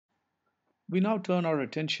We now turn our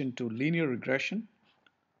attention to linear regression.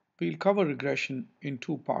 We'll cover regression in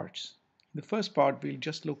two parts. In the first part, we'll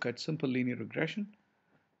just look at simple linear regression.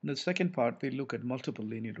 In the second part, we'll look at multiple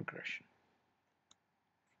linear regression.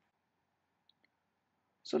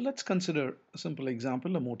 So let's consider a simple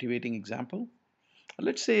example, a motivating example.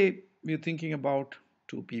 Let's say we're thinking about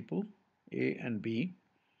two people, A and B,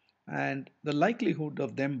 and the likelihood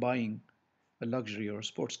of them buying a luxury or a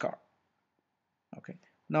sports car. Okay.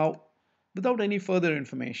 Now, without any further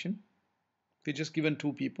information, we're just given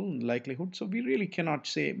two people and likelihood, so we really cannot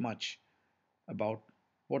say much about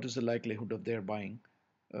what is the likelihood of their buying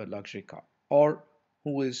a luxury car or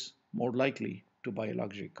who is more likely to buy a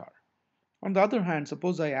luxury car. On the other hand,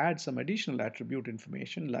 suppose I add some additional attribute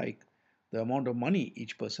information like the amount of money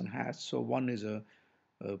each person has. So one is a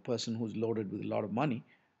person who's loaded with a lot of money,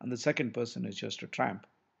 and the second person is just a tramp.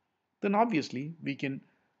 Then obviously we can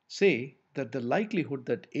say that the likelihood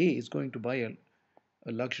that A is going to buy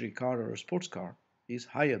a luxury car or a sports car is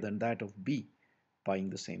higher than that of B buying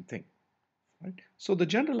the same thing. Right? So the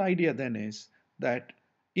general idea then is that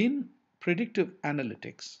in predictive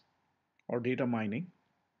analytics or data mining,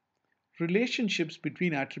 relationships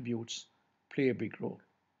between attributes play a big role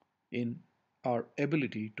in our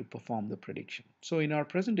ability to perform the prediction. So in our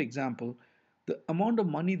present example, the amount of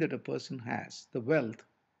money that a person has, the wealth,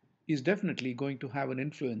 is definitely going to have an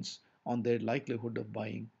influence on their likelihood of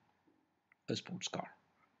buying a sports car.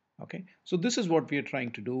 Okay, so this is what we are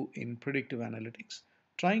trying to do in predictive analytics,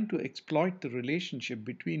 trying to exploit the relationship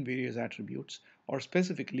between various attributes, or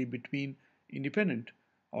specifically between independent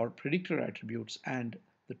or predictor attributes and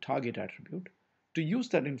the target attribute, to use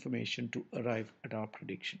that information to arrive at our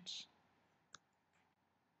predictions.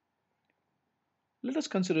 Let us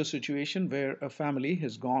consider a situation where a family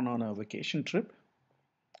has gone on a vacation trip,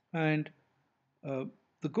 and uh,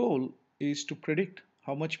 the goal is to predict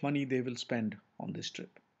how much money they will spend on this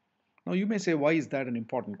trip. Now, you may say, why is that an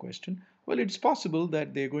important question? Well, it's possible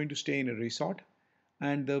that they're going to stay in a resort,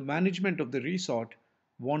 and the management of the resort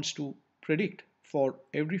wants to predict for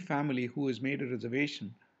every family who has made a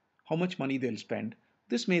reservation how much money they'll spend.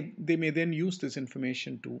 They may then use this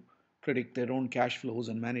information to predict their own cash flows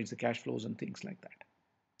and manage the cash flows and things like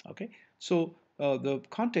that. Okay, so the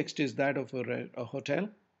context is that of a hotel,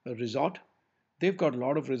 a resort. They've got a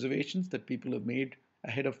lot of reservations that people have made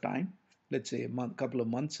ahead of time, let's say a month, couple of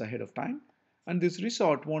months ahead of time, and this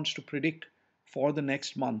resort wants to predict for the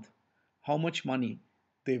next month how much money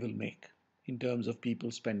they will make in terms of people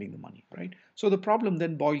spending the money, right? So the problem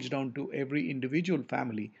then boils down to every individual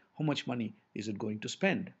family, how much money is it going to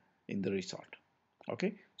spend in the resort?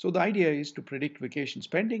 Okay, so the idea is to predict vacation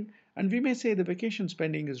spending, and we may say the vacation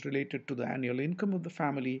spending is related to the annual income of the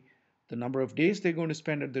family, the number of days they're going to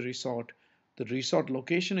spend at the resort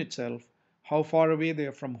location itself, how far away they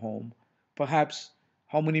are from home, perhaps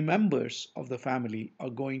how many members of the family are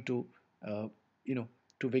going uh, you know,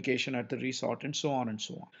 to vacation at the resort, and so on and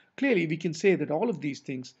so on. Clearly, we can say that all of these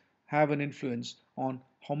things have an influence on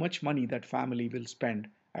how much money that family will spend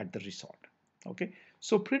at the resort. Okay,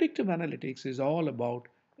 so predictive analytics is all about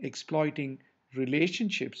exploiting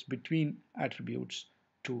relationships between attributes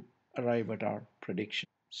to arrive at our prediction.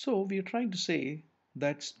 So we are trying to say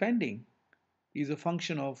that spending is a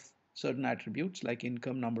function of certain attributes like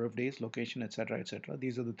income, number of days, location, etc., etc.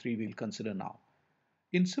 These are the three we'll consider now.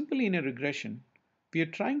 In simple linear regression, we are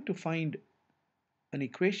trying to find an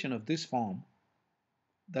equation of this form.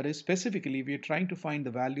 That is, specifically, we are trying to find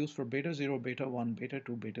the values for beta 0, beta 1, beta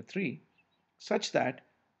 2, beta 3, such that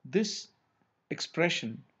this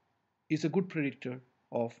expression is a good predictor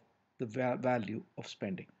of the value of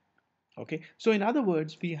spending. Okay, so in other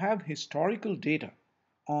words, we have historical data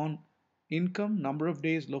on income, number of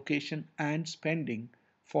days, location, and spending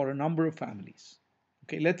for a number of families.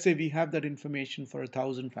 Okay, let's say we have that information for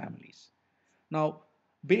 1,000 families. Now,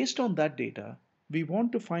 based on that data, we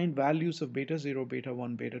want to find values of beta 0, beta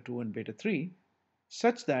 1, beta 2, and beta 3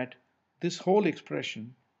 such that this whole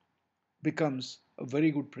expression becomes a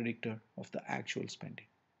very good predictor of the actual spending.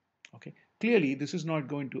 Okay, clearly this is not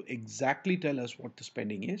going to exactly tell us what the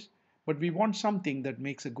spending is, but we want something that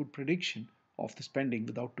makes a good prediction of the spending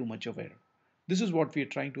without too much of error. This is what we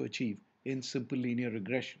are trying to achieve in simple linear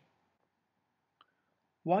regression.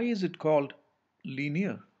 Why is it called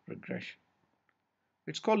linear regression?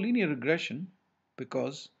 It's called linear regression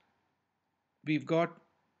because we've got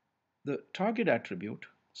the target attribute,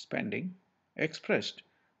 spending, expressed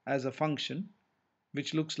as a function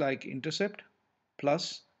which looks like intercept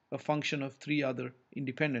plus a function of three other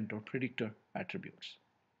independent or predictor attributes,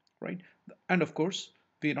 right? And of course,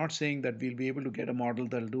 we're not saying that we'll be able to get a model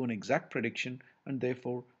that'll do an exact prediction and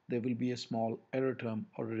therefore there will be a small error term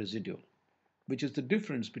or a residual. which is the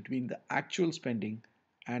difference between the actual spending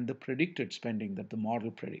and the predicted spending that the model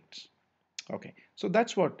predicts. Okay, so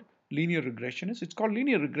that's what linear regression is. It's called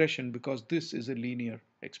linear regression because this is a linear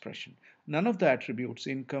expression. None of the attributes,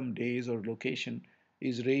 income, days, or location,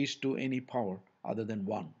 is raised to any power other than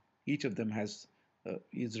 1. Each of them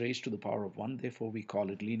is raised to the power of 1, therefore we call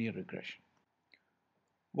it linear regression.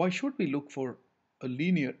 Why should we look for a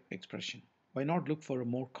linear expression? Why not look for a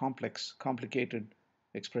more complex, complicated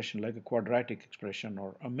expression like a quadratic expression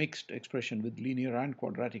or a mixed expression with linear and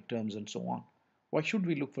quadratic terms and so on? Why should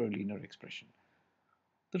we look for a linear expression?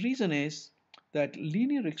 The reason is that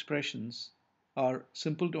linear expressions are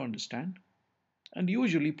simple to understand and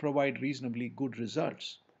usually provide reasonably good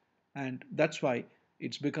results. And that's why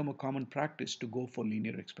it's become a common practice to go for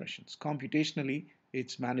linear expressions. Computationally,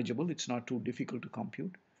 it's manageable, it's not too difficult to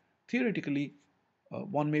compute. Theoretically,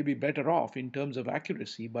 one may be better off in terms of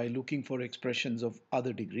accuracy by looking for expressions of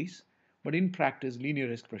other degrees, but in practice, linear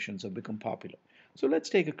expressions have become popular. So let's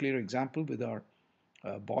take a clear example with our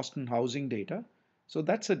Boston housing data. So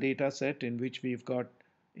that's a data set in which we've got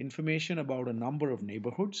information about a number of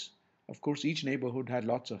neighborhoods. Of course, each neighborhood has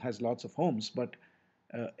lots of homes, but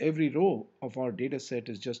every row of our data set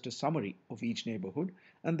is just a summary of each neighborhood,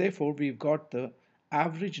 and therefore we've got the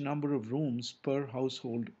average number of rooms per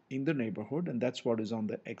household in the neighborhood, and that's what is on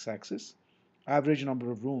the x-axis. Average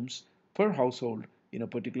number of rooms per household in a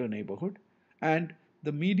particular neighborhood, and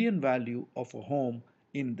the median value of a home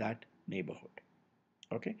in that neighborhood.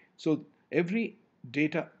 Okay, so every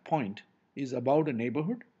data point is about a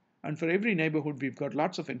neighborhood, and for every neighborhood we've got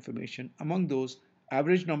lots of information, among those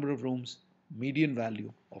average number of rooms, median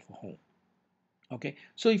value of a home. Okay,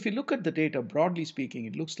 so if you look at the data broadly speaking,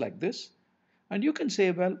 it looks like this, and you can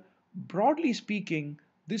say, well, broadly speaking,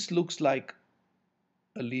 this looks like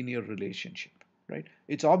a linear relationship, right?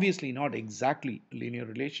 It's obviously not exactly a linear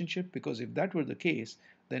relationship, because if that were the case,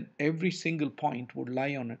 then every single point would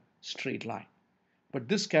lie on a straight line. But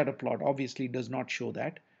this scatter plot obviously does not show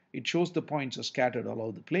that. It shows the points are scattered all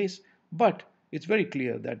over the place, but it's very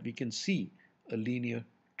clear that we can see a linear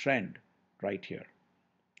trend right here.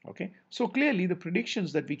 Okay, so clearly the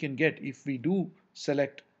predictions that we can get if we do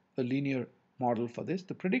select a linear model for this,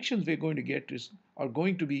 the predictions we're going to get are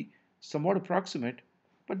going to be somewhat approximate,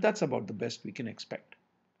 but that's about the best we can expect.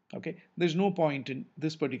 Okay, there's no point in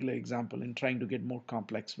this particular example in trying to get more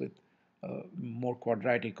complex with more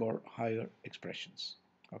quadratic or higher expressions.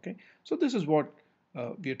 Okay, so this is what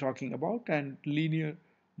we are talking about, and linear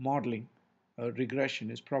modeling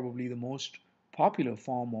regression is probably the most popular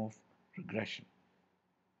form of regression.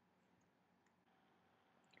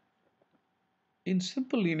 In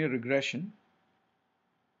simple linear regression,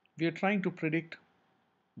 we are trying to predict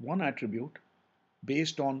one attribute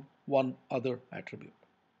based on one other attribute.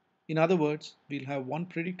 In other words, we'll have one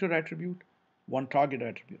predictor attribute, one target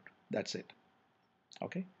attribute. That's it.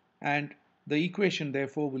 Okay, and the equation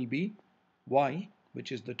therefore will be y,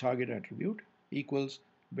 which is the target attribute, equals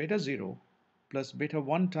beta 0 plus beta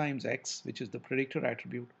 1 times x, which is the predictor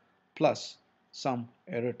attribute, plus some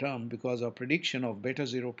error term, because our prediction of beta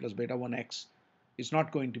 0 plus beta 1x is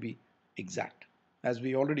not going to be exact. As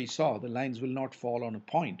we already saw, the lines will not fall on a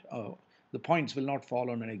point, the points will not fall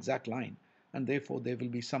on an exact line, and therefore there will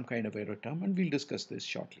be some kind of error term, and we'll discuss this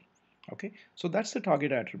shortly. Okay, so that's the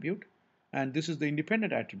target attribute, and this is the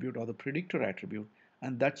independent attribute or the predictor attribute,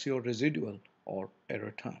 and that's your residual or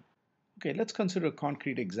error term. Okay, let's consider a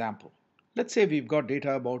concrete example. Let's say we've got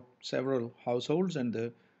data about several households and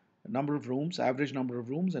the number of rooms, average number of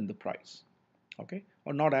rooms, and the price. Okay,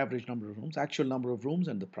 or not average number of rooms, actual number of rooms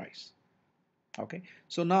and the price. Okay,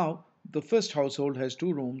 so now the first household has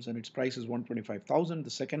 2 rooms and its price is 125,000. The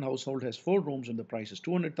second household has 4 rooms and the price is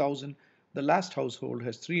 200,000. The last household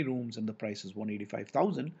has 3 rooms and the price is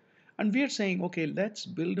 185,000. And we are saying, okay, let's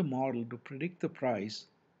build a model to predict the price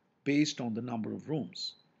based on the number of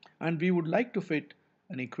rooms. And we would like to fit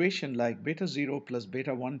an equation like beta 0 plus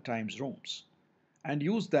beta 1 times rooms and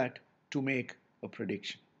use that to make a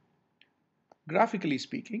prediction. Graphically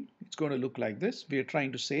speaking, it's going to look like this. We are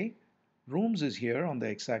trying to say rooms is here on the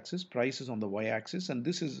x-axis, price is on the y-axis, and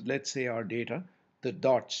this is, let's say, our data. The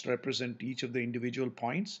dots represent each of the individual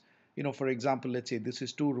points. You know, for example, let's say this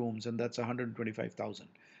is 2 rooms and that's 125,000.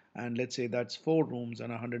 And let's say that's 4 rooms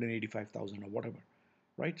and 185,000 or whatever,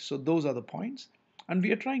 right? So those are the points. And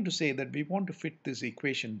we are trying to say that we want to fit this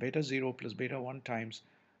equation, beta 0 plus beta 1 times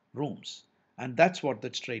rooms. And that's what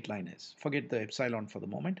that straight line is. Forget the epsilon for the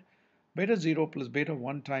moment. Beta 0 plus beta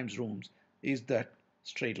 1 times rooms is that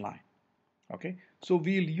straight line. Okay, so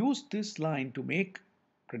we'll use this line to make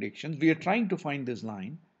predictions. We are trying to find this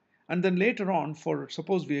line, and then later on, for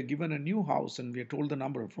suppose we are given a new house and we are told the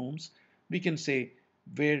number of rooms, we can say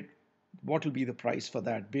where what will be the price for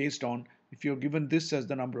that based on, if you're given this as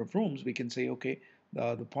the number of rooms, we can say, okay,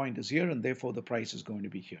 the point is here and therefore the price is going to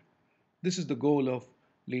be here. This is the goal of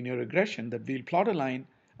linear regression, that we'll plot a line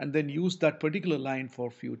and then use that particular line for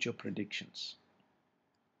future predictions.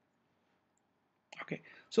 Okay,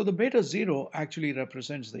 so the beta 0 actually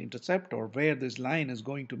represents the intercept, or where this line is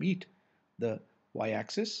going to meet the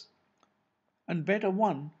y-axis, and beta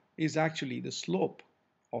 1 is actually the slope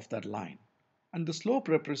of that line. And the slope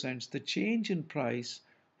represents the change in price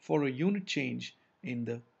for a unit change in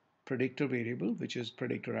the predictor variable, which is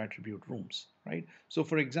predictor attribute rooms, right? So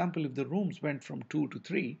for example, if the rooms went from 2 to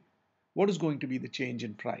 3, what is going to be the change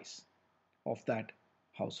in price of that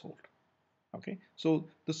household? Okay, so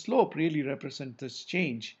the slope really represents this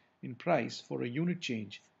change in price for a unit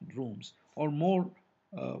change in rooms, or more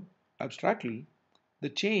uh, abstractly, the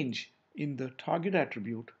change in the target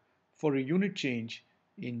attribute for a unit change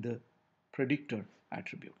in the predictor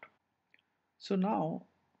attribute. So now,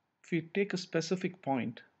 if we take a specific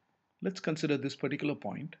point, let's consider this particular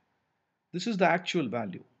point. This is the actual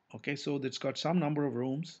value. Okay, so it's got some number of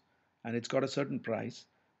rooms and it's got a certain price,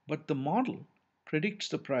 but the model predicts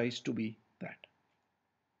the price to be that.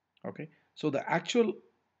 Okay, so the actual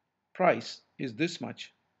price is this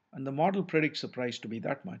much and the model predicts the price to be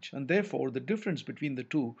that much, and therefore the difference between the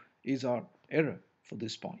two is our error for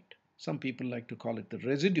this point. Some people like to call it the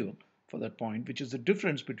residual for that point, which is the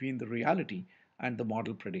difference between the reality and the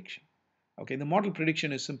model prediction. Okay, the model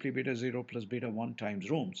prediction is simply beta 0 plus beta 1 times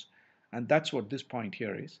rooms, and that's what this point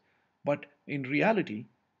here is. But in reality,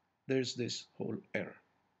 there's this whole error.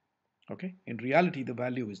 Okay, in reality, the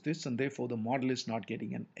value is this, and therefore the model is not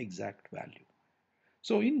getting an exact value.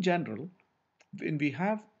 So in general, when we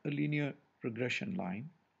have a linear regression line,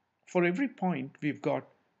 for every point we've got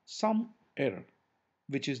some error,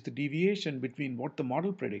 which is the deviation between what the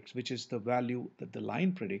model predicts, which is the value that the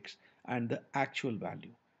line predicts, and the actual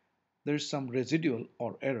value. There's some residual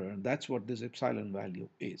or error, and that's what this epsilon value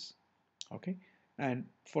is. Okay, and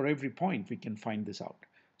for every point we can find this out.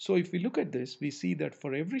 So if we look at this, we see that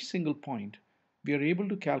for every single point we are able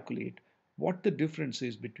to calculate what the difference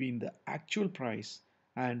is between the actual price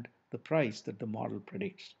and the price that the model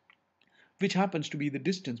predicts, which happens to be the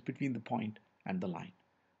distance between the point and the line.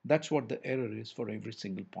 That's what the error is for every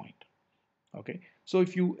single point. Okay, so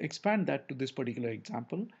if you expand that to this particular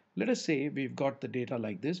example, let us say we've got the data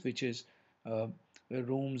like this, which is the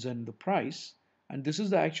rooms and the price, and this is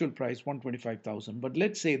the actual price, 125,000. But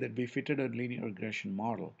let's say that we fitted a linear regression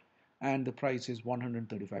model and the price is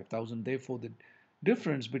 135,000. Therefore, the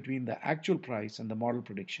difference between the actual price and the model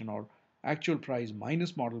prediction, or actual price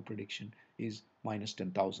minus model prediction, is minus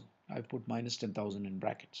 10,000. I've put minus 10,000 in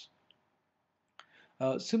brackets.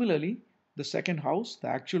 Similarly, the second house, the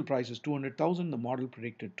actual price is 200,000, the model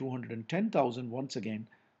predicted 210,000. Once again,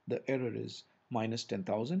 the error is minus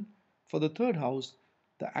 10,000. For the third house,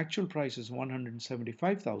 the actual price is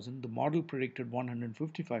 175,000, the model predicted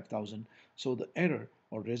 155,000, so the error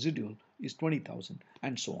or residual is 20,000,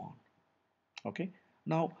 and so on. Okay,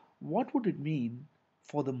 now what would it mean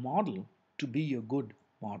for the model to be a good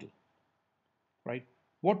model, right?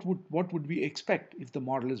 What would we expect if the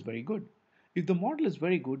model is very good? If the model is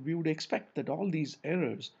very good, we would expect that all these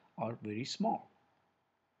errors are very small,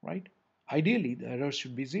 right? Ideally, the errors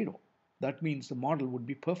should be zero. That means the model would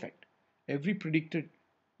be perfect. Every predicted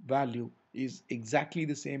value is exactly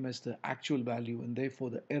the same as the actual value, and therefore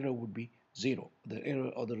the error would be zero. The error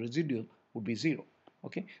or the residual would be zero.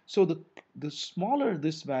 Okay, so the smaller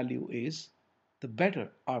this value is, the better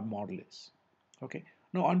our model is. Okay,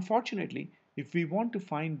 now unfortunately, if we want to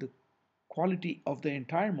find the quality of the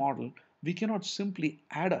entire model, we cannot simply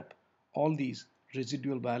add up all these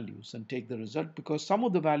residual values and take the result, because some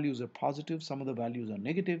of the values are positive, some of the values are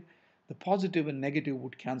negative. The positive and negative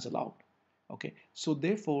would cancel out. Okay, so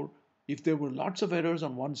therefore, if there were lots of errors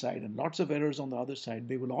on one side and lots of errors on the other side,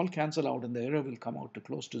 they will all cancel out and the error will come out to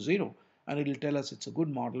close to zero, and it will tell us it's a good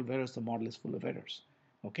model, whereas the model is full of errors.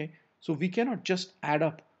 Okay, so we cannot just add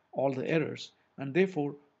up all the errors, and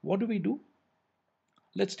therefore what do?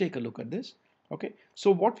 Let's take a look at this. Okay,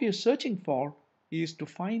 so what we are searching for is to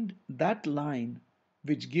find that line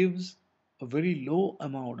which gives a very low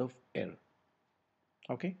amount of error.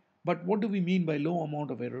 Okay, but what do we mean by low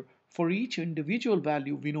amount of error? For each individual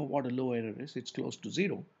value, we know what a low error is. It's close to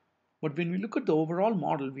zero. But when we look at the overall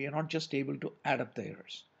model, we are not just able to add up the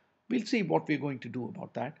errors. We'll see what we're going to do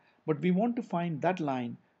about that. But we want to find that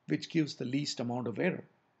line which gives the least amount of error.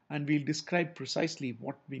 And we'll describe precisely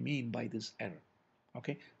what we mean by this error.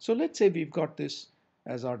 Okay, so let's say we've got this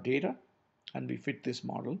as our data and we fit this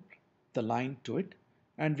model, the line to it,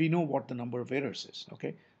 and we know what the number of errors is.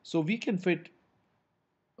 Okay, So we can fit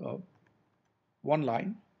uh, one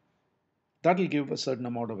line that will give a certain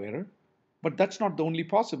amount of error, but that's not the only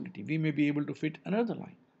possibility. We may be able to fit another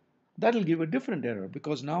line that will give a different error,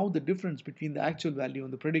 because now the difference between the actual value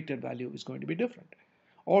and the predicted value is going to be different.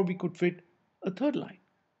 Or we could fit a third line,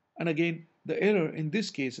 and again the error in this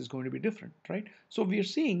case is going to be different, right? So we are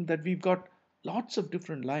seeing that we've got lots of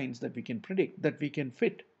different lines that we can predict, that we can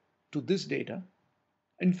fit to this data.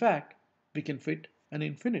 In fact, we can fit an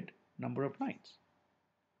infinite number of lines,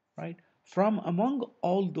 right? From among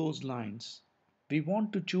all those lines, we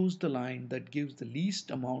want to choose the line that gives the least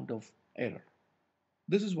amount of error.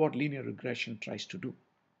 This is what linear regression tries to do.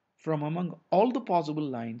 From among all the possible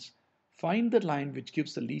lines, find the line which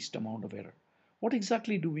gives the least amount of error. What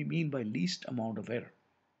exactly do we mean by least amount of error?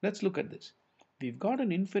 Let's look at this. We've got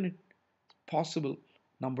an infinite possible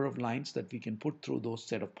number of lines that we can put through those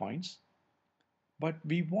set of points, but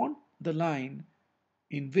we want the line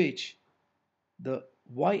in which the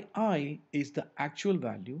yi is the actual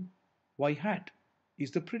value, y hat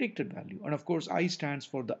is the predicted value, and of course I stands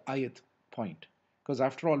for the ith point, because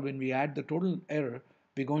after all, when we add the total error,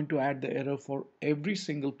 we're going to add the error for every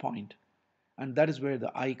single point, and that is where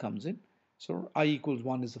the I comes in. So I equals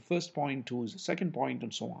 1 is the first point, 2 is the second point,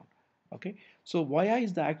 and so on. Okay, so yi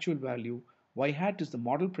is the actual value, y hat is the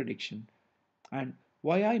model prediction, and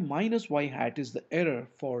yi minus y hat is the error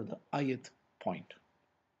for the ith point.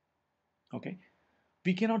 Okay,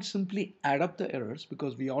 we cannot simply add up the errors,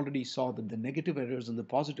 because we already saw that the negative errors and the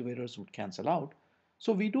positive errors would cancel out.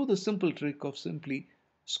 So we do the simple trick of simply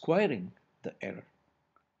squaring the error,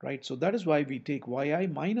 right? So that is why we take yi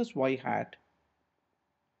minus y hat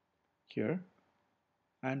here,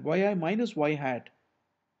 and yi minus y hat,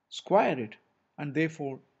 square it, and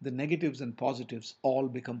therefore the negatives and positives all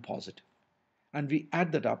become positive. And we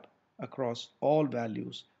add that up across all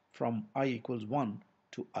values from I equals 1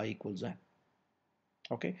 to I equals n.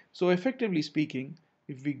 Okay, so effectively speaking,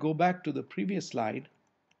 if we go back to the previous slide,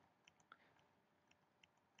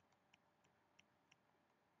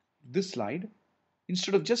 this slide,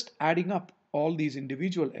 instead of just adding up all these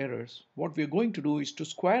individual errors, what we're going to do is to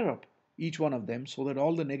square up each one of them so that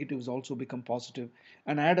all the negatives also become positive,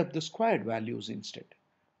 and add up the squared values instead.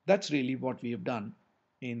 That's really what we have done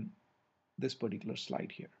in this particular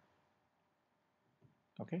slide here.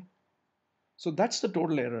 Okay, so that's the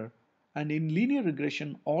total error. And in linear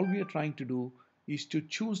regression, all we are trying to do is to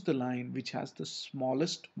choose the line which has the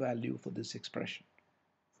smallest value for this expression.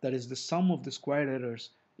 That is, the sum of the squared errors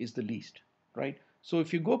is the least, right? So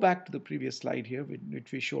if you go back to the previous slide here,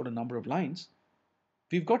 which we showed a number of lines,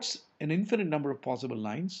 we've got an infinite number of possible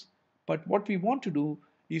lines, but what we want to do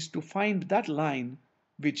is to find that line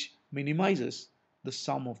which minimizes the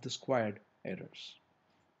sum of the squared errors.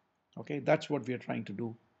 Okay, that's what we are trying to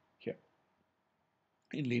do here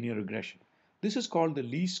in linear regression. This is called the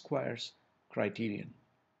least squares criterion,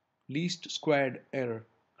 least squared error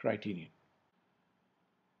criterion.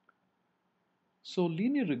 So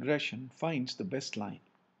linear regression finds the best line,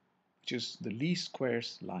 which is the least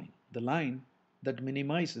squares line, the line that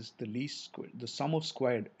minimizes the sum of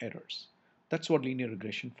squared errors. That's what linear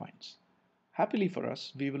regression finds. Happily for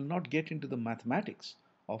us, we will not get into the mathematics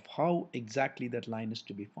of how exactly that line is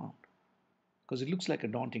to be found, because it looks like a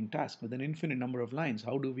daunting task. With an infinite number of lines,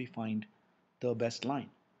 how do we find the best line?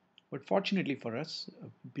 But fortunately for us,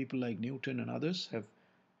 people like Newton and others have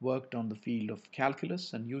worked on the field of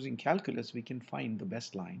calculus, and using calculus we can find the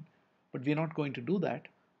best line. But we're not going to do that,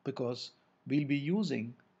 because we'll be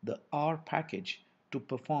using the R package to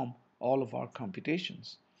perform all of our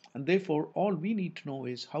computations. And therefore, all we need to know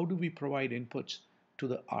is how do we provide inputs to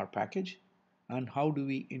the R package, and how do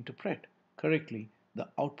we interpret correctly the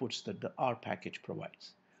outputs that the R package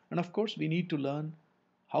provides. And of course, we need to learn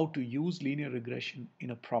how to use linear regression in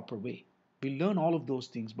a proper way. We'll learn all of those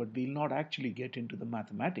things, but we'll not actually get into the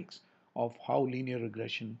mathematics of how linear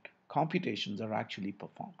regression computations are actually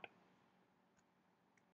performed.